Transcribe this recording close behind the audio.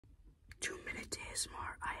to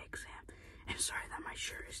ASMR eye exam. And sorry that my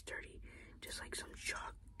shirt is dirty. Just like some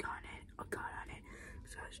chalk got on it.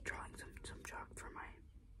 So I was drawing some chalk for my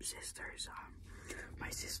sisters. My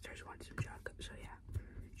sisters want some chalk. So yeah,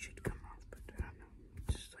 it should come off, but I don't know.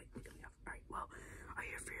 It's just slightly coming off. Alright, well, are you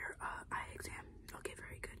here for your eye exam? Okay,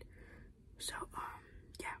 very good. So,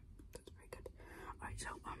 yeah, that's very good. Alright, so,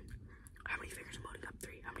 how many fingers am I holding up?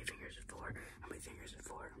 3. How many fingers is 4? How many fingers is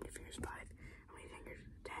 4? How many fingers is 5? How many fingers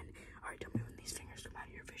is 10? Alright, tell me when these fingers come out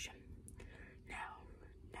of your vision. Now,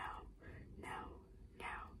 now, now,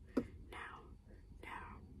 now, now, now,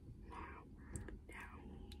 now,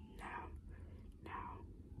 now, now,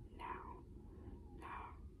 now,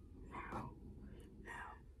 now,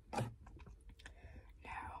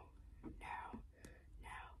 now, now,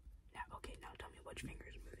 now. Okay, now tell me which finger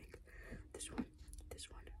is moving. This one, this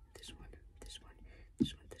one, this one, this one,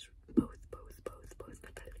 this one, this one. Both.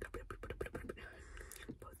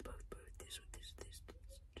 This.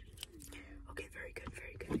 Okay, very good,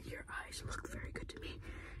 very good. Your eyes look very good to me.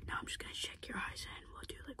 Now I'm just gonna check your eyes and we'll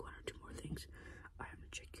do like 1 or 2 more things. I'm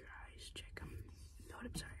gonna check your eyes, check them. No,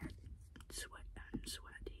 I'm sorry, I'm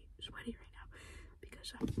sweaty right now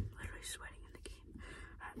because I'm literally sweating in the game.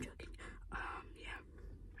 I'm joking. Yeah.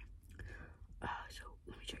 So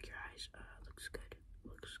let me check your eyes. Looks good.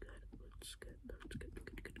 Looks good. Looks good. Looks good.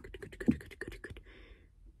 Good.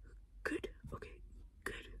 Good. Okay.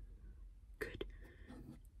 Good.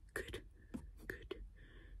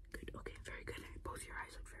 Okay, very good. Both your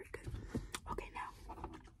eyes look very good. Okay, now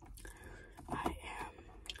I am.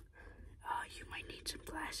 You might need some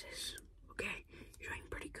glasses. Okay, you're doing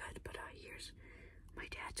pretty good, but here's my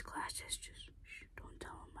dad's glasses. Just don't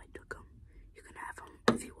tell him I took them. You can have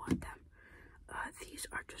them if you want them. These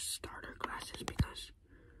are just starter glasses because,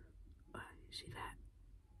 you see that?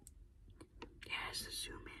 Yes,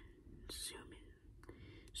 zoom in.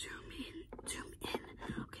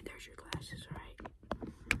 Okay, there's your glasses, alright?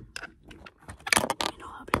 No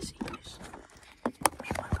hablas inglés. Mi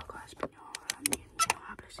puedo español. No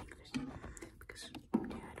hablas inglés. Because,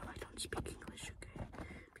 yeah, I don't speak English, okay?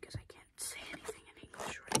 Because I can't say anything in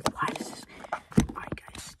English, right? Why is this? Alright,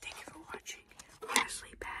 guys, thank you for watching.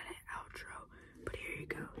 Honestly, bad at outro. But here you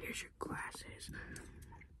go. Here's your glasses.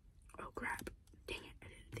 Oh, crap. Dang it, I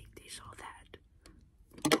didn't think they saw that.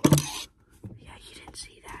 Yeah, you didn't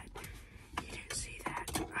see that.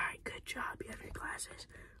 Alright, good job. You have your glasses.